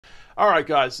Alright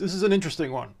guys, this is an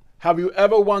interesting one. Have you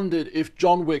ever wondered if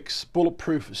John Wick's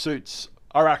bulletproof suits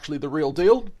are actually the real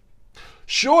deal?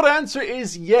 Short answer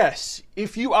is yes.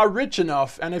 If you are rich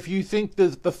enough and if you think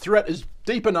that the threat is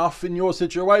deep enough in your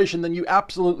situation, then you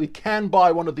absolutely can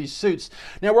buy one of these suits.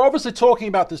 Now we're obviously talking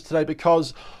about this today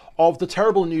because of the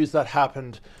terrible news that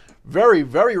happened very,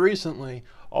 very recently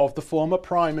of the former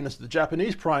Prime Minister, the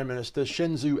Japanese Prime Minister,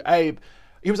 Shinzo Abe.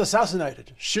 He was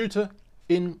assassinated. Shooter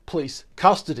in police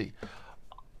custody.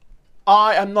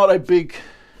 I am not a big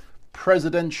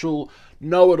presidential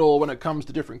know-it-all when it comes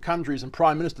to different countries and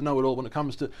prime minister know-it-all when it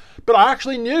comes to... But I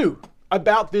actually knew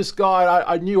about this guy.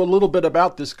 I knew a little bit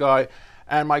about this guy,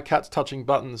 and my cat's touching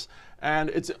buttons. And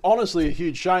it's honestly a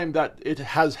huge shame that it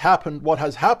has happened, what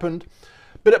has happened.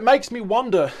 But it makes me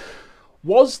wonder,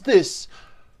 was this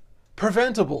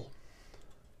preventable?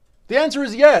 The answer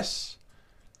is yes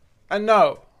and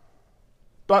no.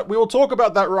 But we will talk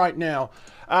about that right now.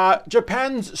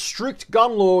 Japan's strict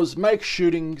gun laws make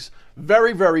shootings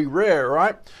very, very rare,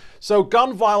 right? So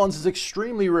gun violence is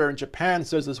extremely rare in Japan,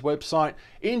 says this website.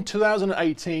 In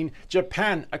 2018,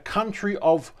 Japan, a country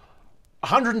of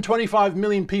 125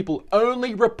 million people,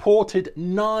 only reported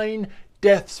 9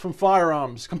 deaths from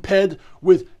firearms, compared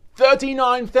with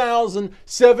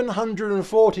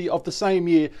 39,740 of the same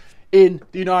year in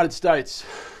the United States.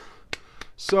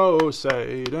 So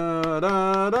say da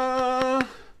da da.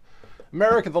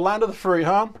 America, the land of the free,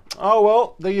 huh? Oh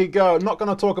well, there you go. I'm not going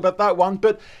to talk about that one,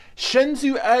 but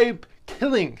Shinzo Abe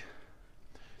killing.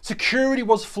 Security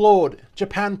was flawed,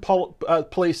 Japan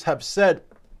police have said.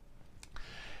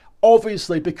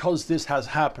 Obviously, because this has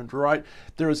happened, right,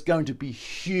 there is going to be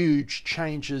huge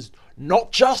changes,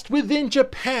 not just within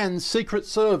Japan's Secret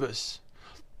Service,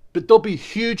 but there'll be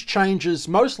huge changes,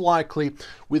 most likely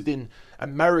within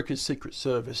America's Secret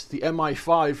Service, the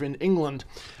MI5 in England,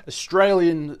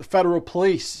 Australian Federal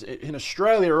Police in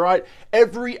Australia, right?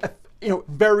 Every,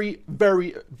 very,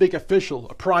 very big official,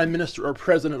 a prime minister or a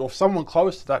president or someone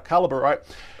close to that caliber, right?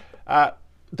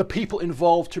 The people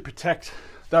involved to protect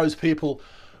those people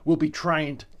will be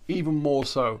trained even more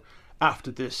so after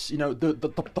this.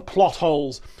 The plot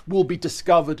holes will be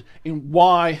discovered in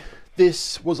why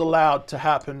this was allowed to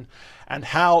happen and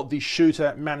how the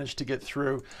shooter managed to get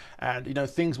through, and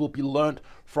things will be learnt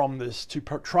from this to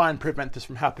try and prevent this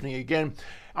from happening again.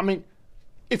 I mean,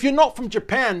 if you're not from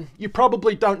Japan, you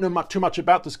probably don't know too much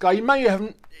about this guy. You may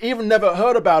have even never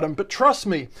heard about him, but trust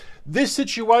me, this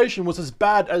situation was as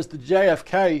bad as the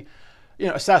JFK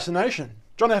assassination.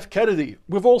 John F. Kennedy.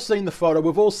 We've all seen the photo,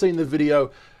 we've all seen the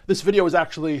video. This video was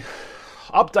actually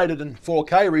updated in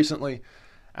 4K recently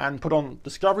and put on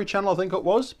Discovery Channel, I think it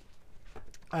was.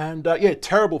 And yeah,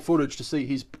 terrible footage to see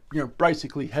his,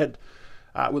 basically head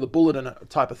with a bullet in it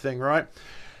type of thing, right?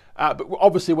 But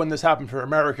obviously when this happened for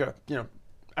America,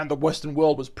 and the Western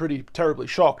world was pretty terribly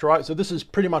shocked, right? So this is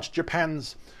pretty much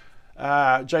Japan's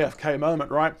JFK moment,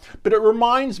 right? But it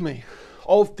reminds me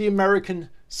of the American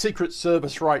Secret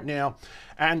Service right now.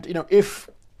 And,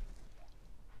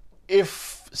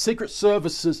 if Secret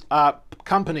Services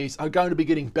companies are going to be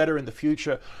getting better in the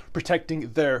future,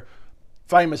 protecting their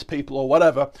famous people or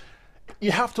whatever,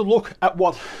 you have to look at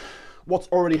what's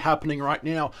already happening right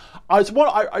now.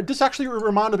 This actually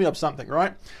reminded me of something,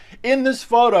 right? In this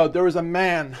photo, there is a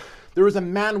man with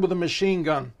a machine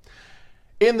gun.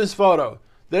 In this photo,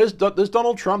 there's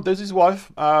Donald Trump, there's his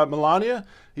wife, Melania,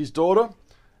 his daughter,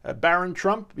 Barron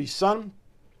Trump, his son.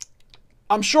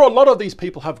 I'm sure a lot of these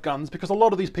people have guns because a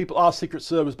lot of these people are Secret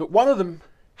Service, but one of them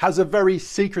has a very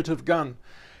secretive gun.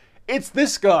 It's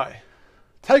this guy.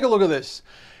 Take a look at this.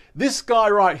 This guy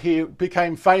right here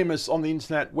became famous on the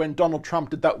internet when Donald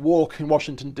Trump did that walk in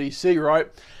Washington, D.C., right?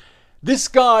 This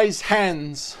guy's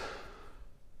hands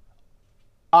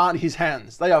aren't his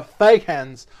hands. They are fake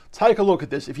hands. Take a look at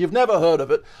this. If you've never heard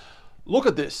of it, look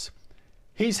at this.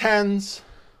 His hands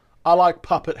are like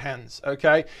puppet hands,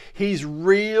 okay? His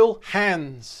real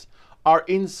hands are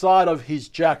inside of his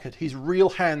jacket. His real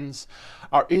hands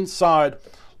are inside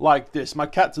like this. My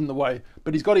cat's in the way,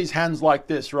 but he's got his hands like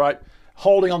this, right?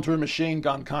 Holding onto a machine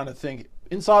gun kind of thing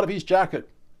inside of his jacket.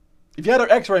 If you had an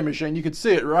x-ray machine, you could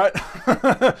see it, right?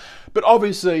 But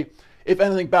obviously, if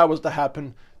anything bad was to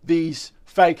happen, these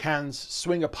fake hands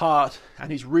swing apart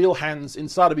and his real hands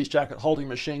inside of his jacket holding a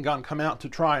machine gun come out to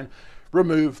try and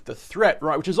remove the threat,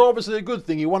 right? Which is obviously a good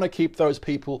thing. You want to keep those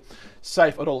people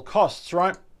safe at all costs,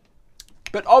 right?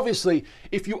 But obviously,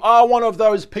 if you are one of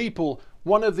those people,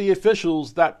 one of the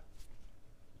officials that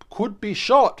could be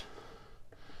shot,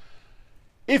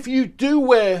 if you do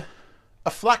wear a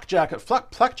flak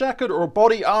jacket or a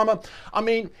body armor, I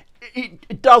mean,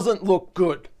 it doesn't look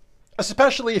good.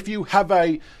 Especially if you have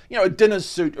a a dinner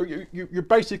suit, or you're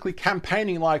basically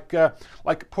campaigning like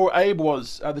poor Abe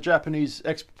was, the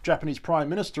ex-Japanese Prime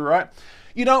Minister, right?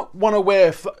 You don't want to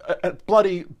wear a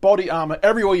bloody body armor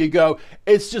everywhere you go.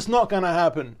 It's just not going to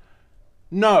happen.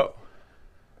 No.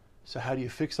 So how do you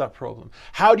fix that problem?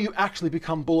 How do you actually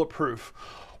become bulletproof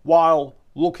while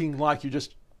looking like you're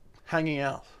just hanging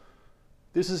out?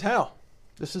 This is how.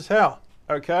 This is how.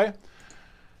 Okay?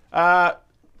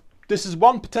 This is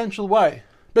one potential way.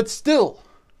 But still,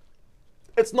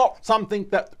 it's not something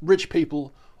that rich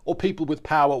people or people with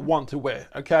power want to wear,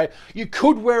 okay? You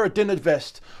could wear a dinner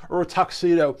vest or a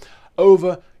tuxedo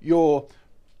over your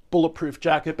bulletproof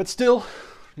jacket, but still,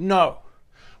 no.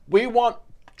 We want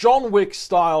John Wick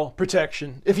style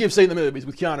protection, if you've seen the movies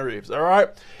with Keanu Reeves, all right?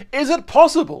 Is it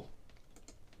possible?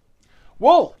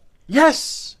 Well,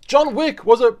 yes, John Wick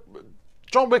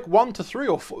 1 to 3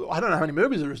 or 4. I don't know how many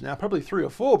movies there is now, probably 3 or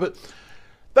 4, but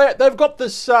they've got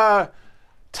this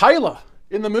tailor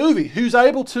in the movie who's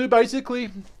able to basically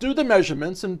do the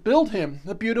measurements and build him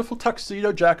a beautiful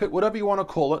tuxedo jacket, whatever you want to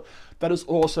call it, that is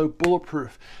also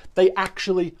bulletproof. They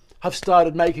actually have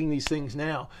started making these things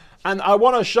now. And I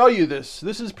want to show you this.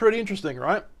 This is pretty interesting,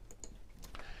 right?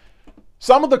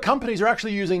 Some of the companies are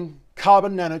actually using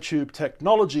carbon nanotube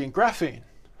technology and graphene,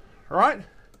 right?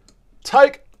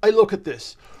 Take a look at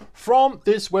this from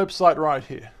this website right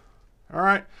here, all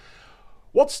right?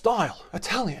 What style?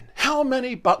 Italian. How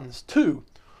many buttons? 2.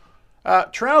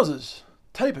 Trousers.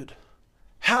 Tapered.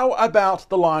 How about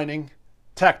the lining?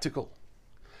 Tactical.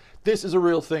 This is a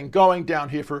real thing. Going down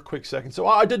here for a quick second. So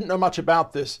I didn't know much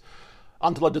about this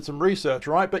until I did some research,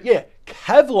 right? But yeah,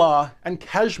 Kevlar and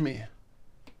cashmere.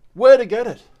 Where to get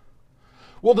it?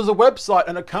 Well, there's a website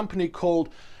and a company called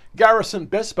Gareth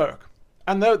Bespoke.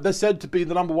 And they're said to be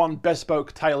the #1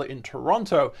 bespoke tailor in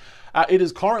Toronto. It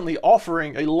is currently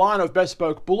offering a line of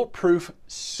bespoke bulletproof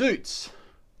suits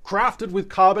crafted with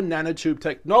carbon nanotube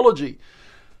technology.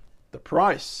 The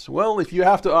price? Well, if you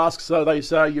have to ask, so they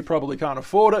say, you probably can't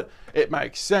afford it. It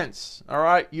makes sense, all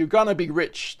right? You're going to be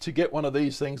rich to get one of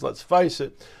these things, let's face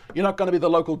it. You're not going to be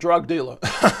the local drug dealer.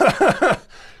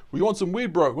 We want some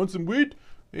weed, bro. Want some weed?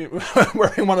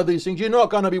 Wearing one of these things. You're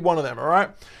not going to be one of them, all right?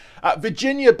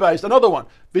 Virginia-based, another one,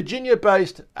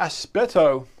 Virginia-based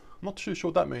Aspetto, I'm not too sure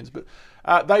what that means, but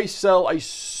they sell a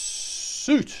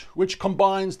suit which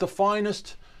combines the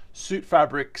finest suit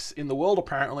fabrics in the world,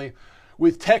 apparently,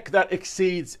 with tech that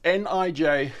exceeds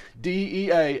NIJ,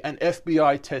 DEA, and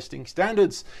FBI testing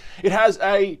standards. It has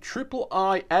a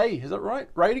III-A, is that right,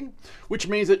 rating, which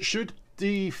means it should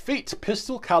defeat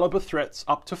pistol caliber threats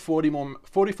up to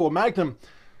 44 Magnum.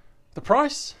 The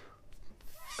price?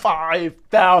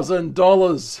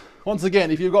 $5,000. Once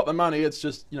again, if you've got the money, it's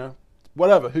just,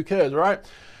 whatever, who cares, right?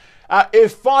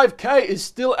 If 5K is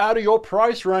still out of your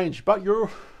price range, but you're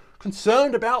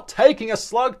concerned about taking a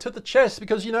slug to the chest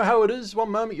because you know how it is, one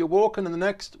moment you're walking and the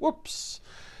next, whoops,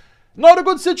 not a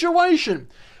good situation.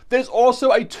 There's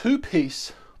also a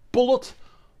 2-piece bullet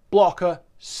blocker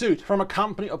suit from a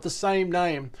company of the same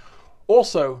name,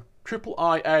 also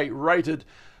III-A rated.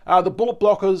 The bullet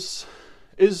blockers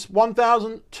is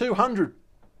 $1,200.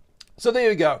 So there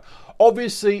you go.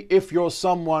 Obviously, if you're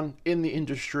someone in the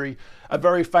industry, a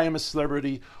very famous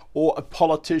celebrity or a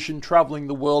politician traveling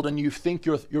the world, and you think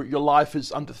your life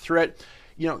is under threat,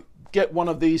 get one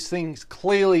of these things.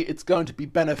 Clearly, it's going to be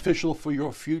beneficial for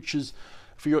your future.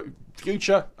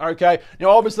 Okay. Now,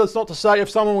 obviously, that's not to say if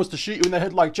someone was to shoot you in the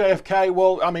head like JFK,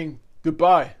 well, I mean,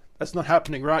 goodbye. That's not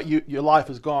happening, right? Your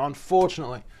life is gone,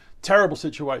 unfortunately. Terrible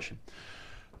situation.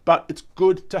 But it's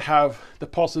good to have the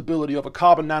possibility of a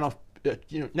carbon nanotubed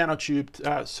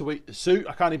suit.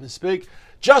 I can't even speak.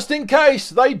 Just in case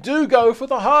they do go for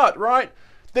the heart, right?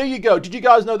 There you go. Did you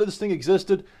guys know that this thing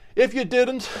existed? If you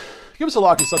didn't, give us a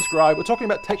like and subscribe. We're talking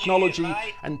about technology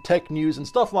and tech news and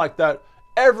stuff like that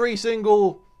every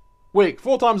single week,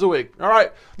 4 times a week. All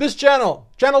right. This channel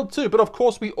 2, but of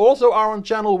course we also are on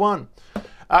channel 1.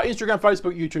 Instagram,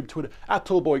 Facebook, YouTube, Twitter,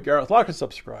 @TallBoyGareth. Like and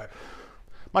subscribe.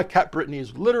 My cat Brittany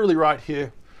is literally right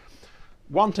here,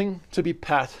 wanting to be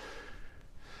pat,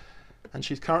 and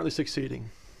she's currently succeeding.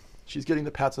 She's getting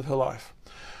the pats of her life.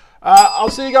 I'll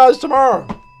see you guys tomorrow.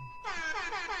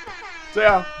 See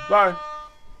ya. Bye.